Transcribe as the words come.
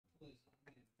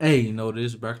Hey, you know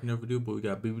this back in the video, but we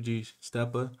got BBG,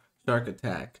 Steppaa, Shark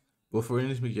Attack. Before we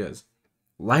end this, guys,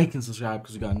 like and subscribe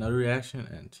because we got another reaction.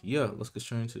 And yeah, let's get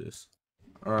straight into this.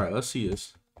 All right, let's see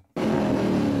this.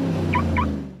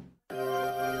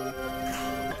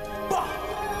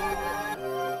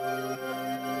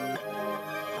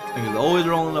 Niggas always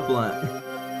rolling a blunt.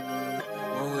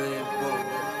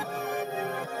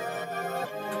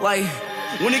 Like,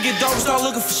 when it get dark, we start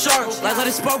looking for sharks. Like, let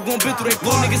it spark, gon' bit through they blue.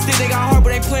 Niggas think they got heart,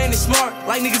 but they playing it smart.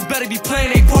 Like, niggas better be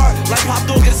playing they part. Like, pop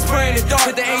dog get a spray in the dark.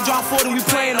 Hit the A drop 40, we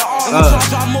playing the R. And we try to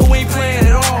drop more, we ain't playing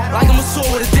at all. Like, I'm a sword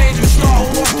with a dangerous star.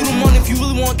 Walk through the money if you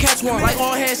really wanna catch one. Like,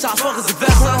 all headshots, fuckers the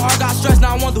best. Little heart got stressed,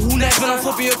 now I wonder who next. Man, I'm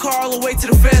flipping your car all the way to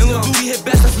the fence. And little duty hit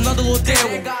best, that's another little damn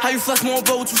one. How you flex more,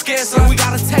 bro, what you scared, son? We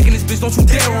got a tech in this bitch, don't you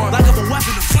dare run. Like, I'm a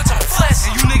weapon to flinch, I'm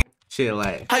flashing you niggas. Shit,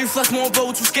 like. How you flex more, bro,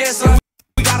 what you scared, son?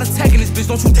 We got a tech in this bitch,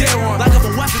 don't you dare run. Like I'm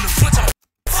a weapon to flinch, I'm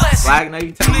flashing. Like, now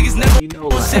you tell niggas never, you know,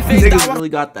 like, niggas really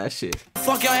got that shit.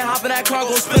 Fuck y'all ain't hopping that car,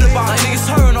 go spit about. Like niggas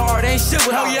hurting hard, ain't shit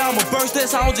with. Hell yeah, I'ma burst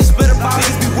this, I don't just spit about.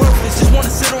 Niggas be worthless, just wanna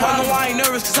sit around. I know I ain't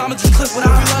nervous, cause I'ma just clip without.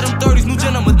 We love them 30s, new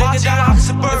gen, I'm a nigga down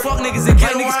opposite bird. Fuck niggas and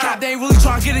get niggas cap, they ain't really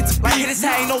trying to get it to like hit his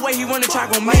head, ain't no way he run the track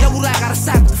on me. Double that, got a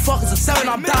sack, what the fuck is a 7?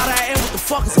 I'm down at end, what the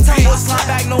fuck is a 10? Boy, slide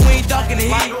back, no, we ain't ducking the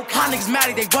heat. Hot niggas mad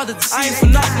at they brother to see it for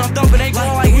nothing, I'm dumping, ain't going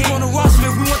like he wanna rush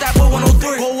me, we want that boy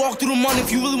 103. Go walk through the money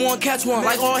if you really wanna catch one.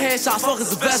 Like all headshots, fuck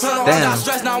is the best. I got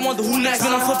stressed, now I wonder who next.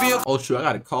 Then I'm flipping your. Oh, true, I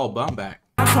got a call, but I'm back.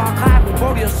 I'm trying to clap,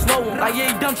 bro, be a slow one. Like,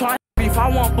 yeah, you dumb trying to if I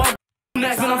want bump.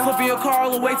 Next, then I'm flipping your car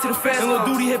all the way to the fence. And little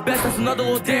duty hit best, that's another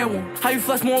little damn one. How you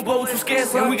flex more, bro, what you scared,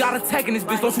 son? And we got a tech in this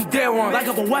bitch, don't you dare run. Like,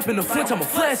 I'm a weapon to flinch, I'm a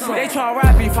flash, son. They trying to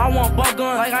rap me if I want bug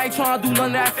gun. Like, I ain't trying to do none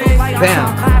of that fake. Like, I'm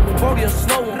trying to clap, bro, be a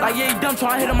slow one. Like, yeah, you dumb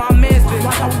trying to hit on my man's bitch.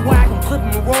 Like, I'm whack, I'm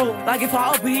clipping and roll. Like, if I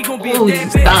up it, he gon' be a dead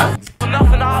bitch.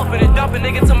 Nothing, I up it and dump it,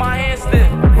 nigga, to my hand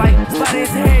stick. Like, slide his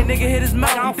head, nigga, hit his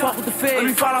mouth. I don't fuck with the feds. Let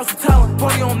me find out what you tell him.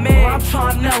 Boy, you on man, I'm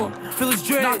trying to nail him. Feel his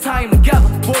dread, not tie him together.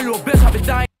 Boy, you a bitch, I been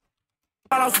dying.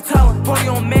 Find out what you tell him. Boy, you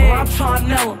on man, I'm trying to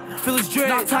nail him. Feel his dread,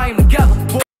 not tie him together.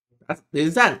 Boy.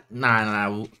 Is that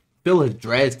nah? Feel his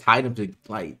dreads tied him to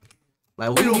like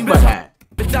what do you mean by that?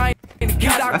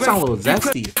 That sounds a little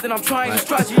zesty. Then I'm trying to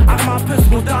stretch. I got my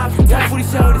pistol, dive from tap. What he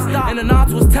said, to stop. And the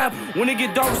knots was tap. When it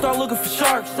get dark, we start looking for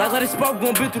sharks. Like, let it spark,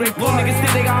 gon' bit through they blue. Niggas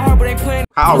think they got heart, but they playing.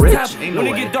 How rich? Ain't no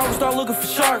when it get dark, we start looking for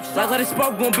sharks. Like, let it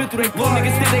spark, gon' bit through they blue.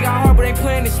 Niggas think they got heart, but they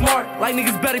playing it smart. Like,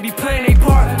 niggas better be playing they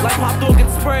part. Like, pop dog get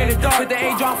the spray in the dark. Hit the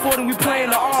A drop 40, we playing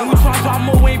the R. And we try to drop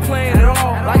more, we ain't playing at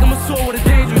all. Like, I'm a sword with a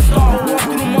dangerous star. Walk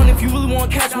through the money if you really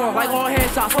wanna catch one. Like, all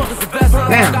headshots, fuck is the best.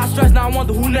 I got stressed, now I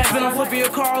wonder who next. Then I'm flipping your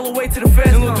car all the way to the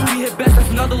fence. And little duty hit best, that's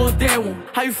another little damn one.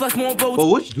 How you flex more, bro? But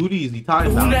which duty is he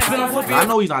talking about? I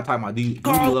know he's not talking about duty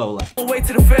low. Like, all the way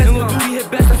to the fence. And little duty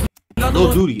hit best, that's another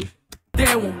little duty.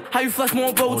 Damn one. How you flex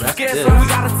more, bro? What you scared, son? We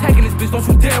got a tech in this bitch, don't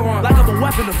you dare run. Like I'm a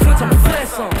weapon to flinch, I'm a flash,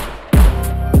 son.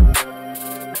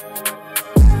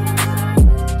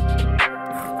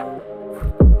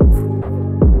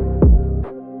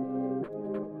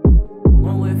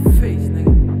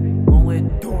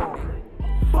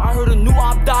 I heard a new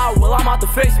op died, well I'm out the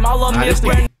face him, I love me a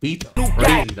brand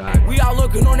new back. We out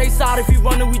looking on they side, if he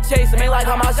running we chase him. Ain't like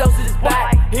how my shells to his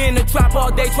back. He in the trap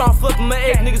all day trying to flip him an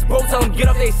egg. Niggas broke, tell him get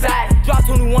up they side. Drop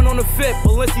 21 on the 5th,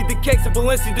 Balenci the cakes and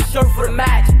Balenci the shirt for the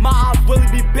match. My ops really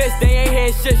be bitch, they ain't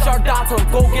hearing shit. Shark dot tell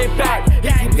him go get back.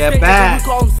 Get back. We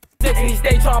call him and he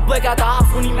stay trying to break out the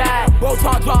ops when he mad. Bro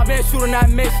try to drive in, shooting that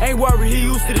miss. Ain't worried, he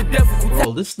used to the difficult.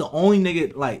 Bro, this is the only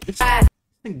nigga like this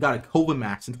nigga got a COVID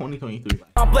max in 2023.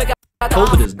 Like,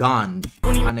 COVID is gone.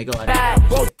 My nigga like that.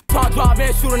 Bro try to drive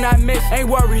in, shooting that miss. Ain't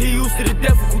worried, he used to the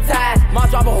difficult task. My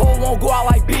driver hole won't go out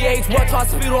like BH. What try to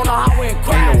speed on the highway and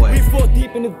crash. We foot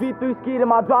deep in the V3 ski, and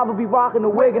my driver be rocking the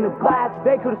wig and the glass.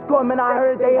 They could've scored, man, I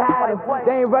heard they had it.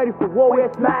 They ain't ready for war,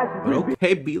 we're smashing.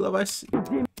 Okay, B-Love, I see.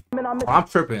 Oh, I'm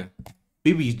tripping.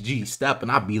 BBG, Steppaa,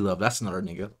 not B-Love. That's another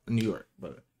nigga in New York.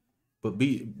 But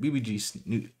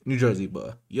BBG, New Jersey,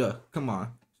 but yeah, come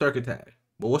on. Shark Attack.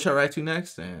 But what should I write to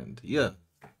next? And yeah,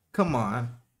 come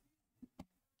on.